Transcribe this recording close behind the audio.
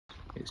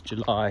It's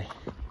July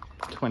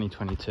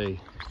 2022.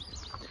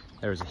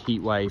 There is a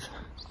heat wave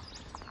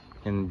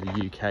in the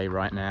UK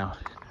right now,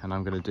 and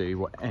I'm going to do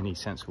what any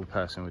sensible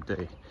person would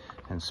do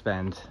and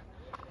spend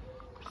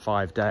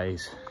 5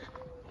 days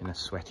in a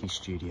sweaty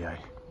studio.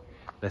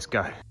 Let's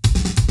go.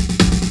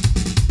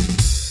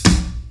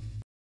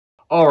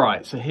 All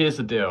right, so here's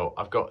the deal.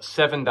 I've got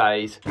 7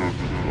 days,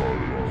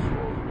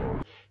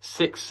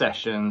 6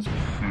 sessions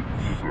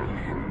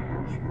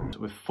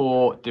with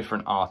 4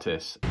 different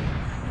artists.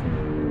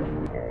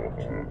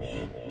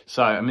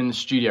 So I'm in the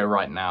studio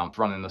right now,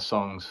 running the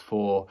songs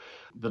for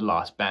The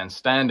Last Band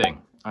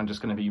Standing. I'm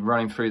just going to be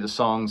running through the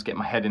songs, get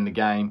my head in the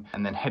game,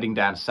 and then heading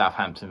down to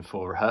Southampton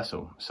for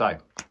rehearsal. So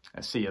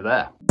let's see you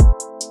there.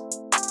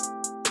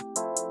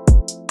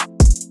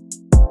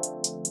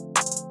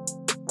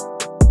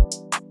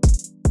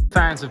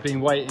 Fans have been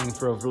waiting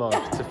for a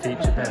vlog to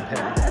feature Ben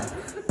Penn.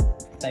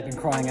 They've been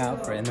crying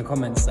out for it in the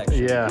comments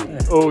section. Yeah,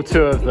 all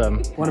 2 of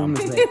them. One of them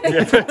was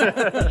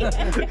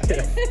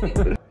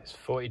me. It's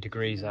 40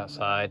 degrees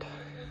outside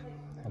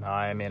and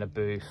I am in a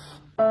booth.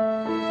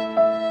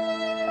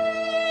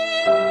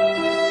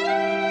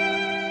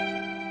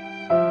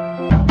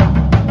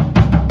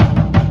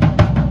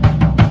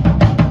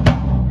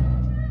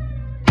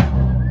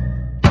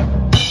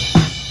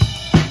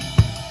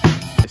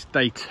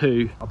 Day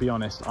 2, I'll be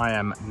honest, I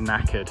am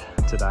knackered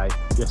today.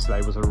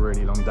 Yesterday was a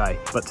really long day.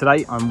 But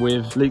today I'm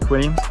with Luke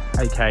Williams,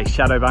 aka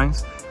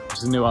Shadowbones, which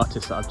is a new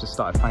artist that I've just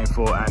started playing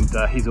for, and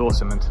he's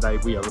awesome. And today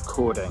we are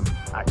recording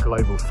at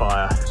Global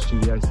Fire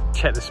Studios.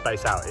 Check this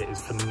space out, it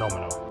is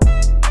phenomenal.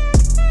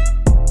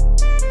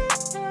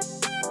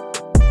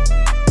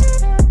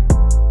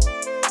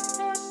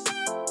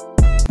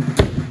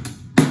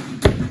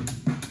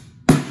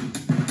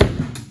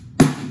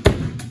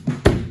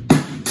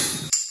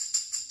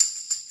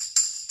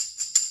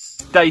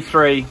 Day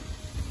 3,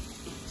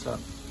 what's up?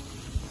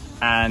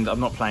 And I'm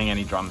not playing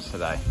any drums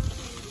today.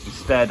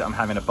 Instead, I'm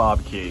having a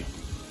barbecue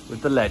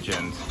with the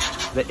legend,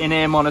 the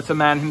in-ear monitor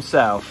man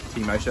himself,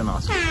 Timo.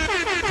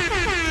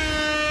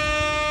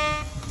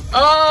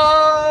 Oh!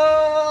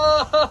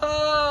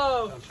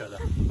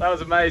 That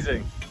was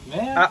amazing.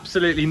 Yeah.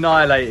 Absolutely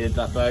annihilated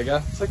that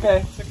burger. It's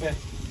okay, it's okay.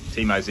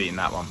 Timo's eating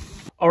that one.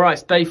 All right,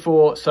 it's day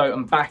 4, so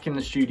I'm back in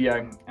the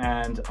studio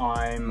and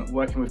I'm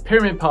working with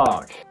Pyramid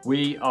Park.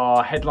 We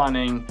are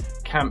headlining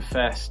Camp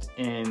Fest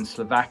in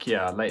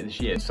Slovakia later this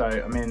year. So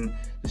I'm in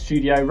the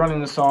studio running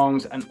the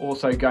songs and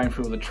also going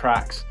through all the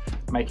tracks,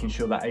 making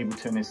sure that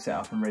Ableton is set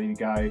up and ready to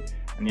go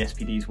and the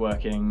SPD is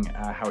working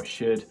how it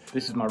should.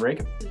 This is my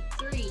rig.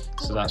 3, 4.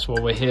 So that's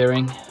what we're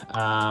hearing.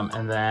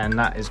 And then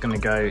that is gonna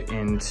go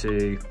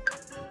into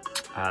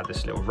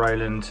this little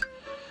Roland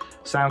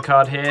sound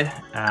card here,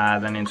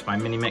 then into my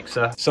mini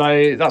mixer.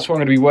 So that's what I'm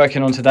going to be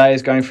working on today,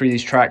 is going through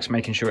these tracks,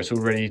 making sure it's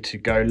all ready to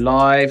go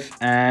live.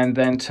 And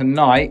then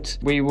tonight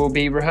we will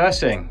be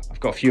rehearsing. I've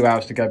got a few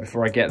hours to go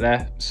before I get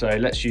there, so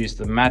let's use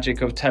the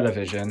magic of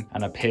television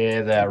and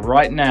appear there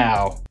right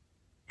now.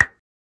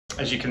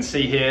 As you can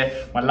see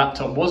here, my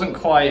laptop wasn't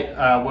quite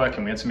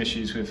working. We had some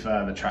issues with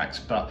the tracks,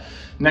 but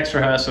next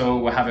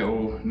rehearsal we'll have it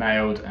all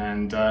nailed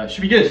and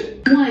should be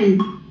good.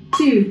 1,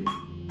 2,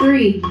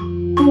 3,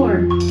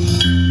 4.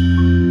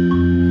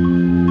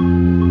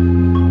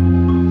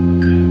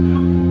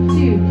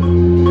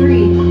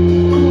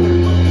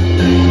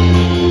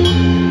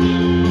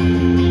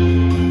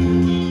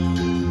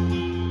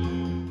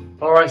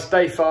 It's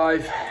day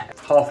 5,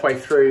 halfway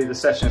through the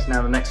sessions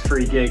now. The next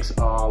 3 gigs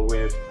are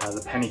with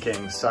the Penny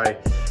Kings, so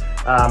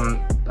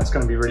that's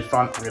going to be really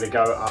fun. I'm going to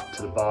go up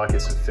to the bar,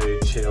 get some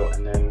food, chill,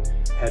 and then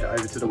head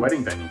over to the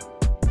wedding venue.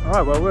 All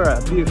right, well, we're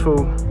at a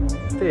beautiful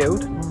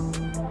field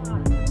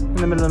in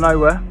the middle of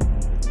nowhere.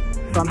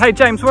 Fun. Hey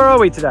James, where are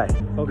we today?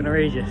 Ogden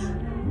Regis.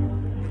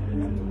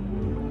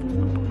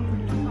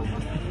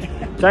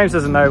 James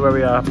doesn't know where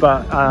we are,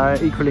 but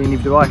equally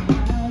neither do I.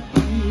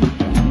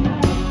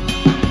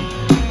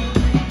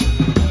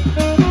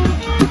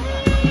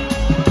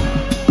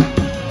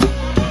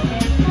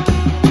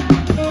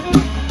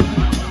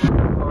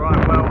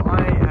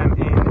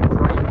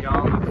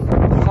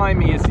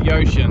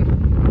 Ocean,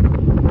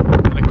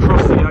 and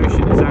across the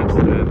ocean is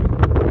Amsterdam,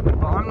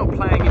 but I'm not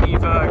playing in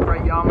either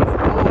Great Yarmouth or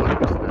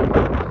Amsterdam.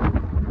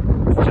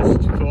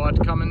 Just thought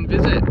I'd come and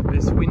visit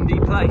this windy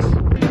place.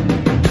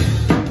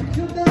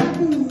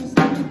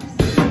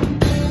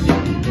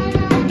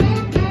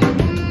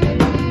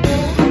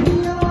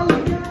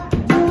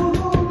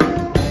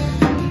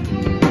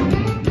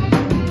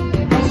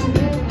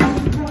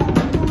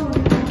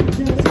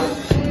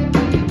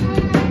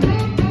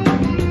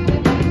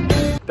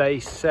 Day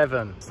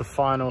 7, it's the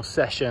final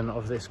session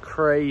of this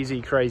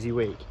crazy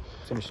week.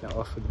 Finishing it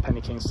off with the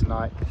Penny Kings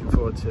tonight. Looking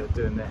forward to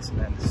doing this and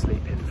then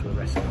sleeping for the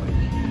rest of the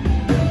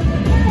week.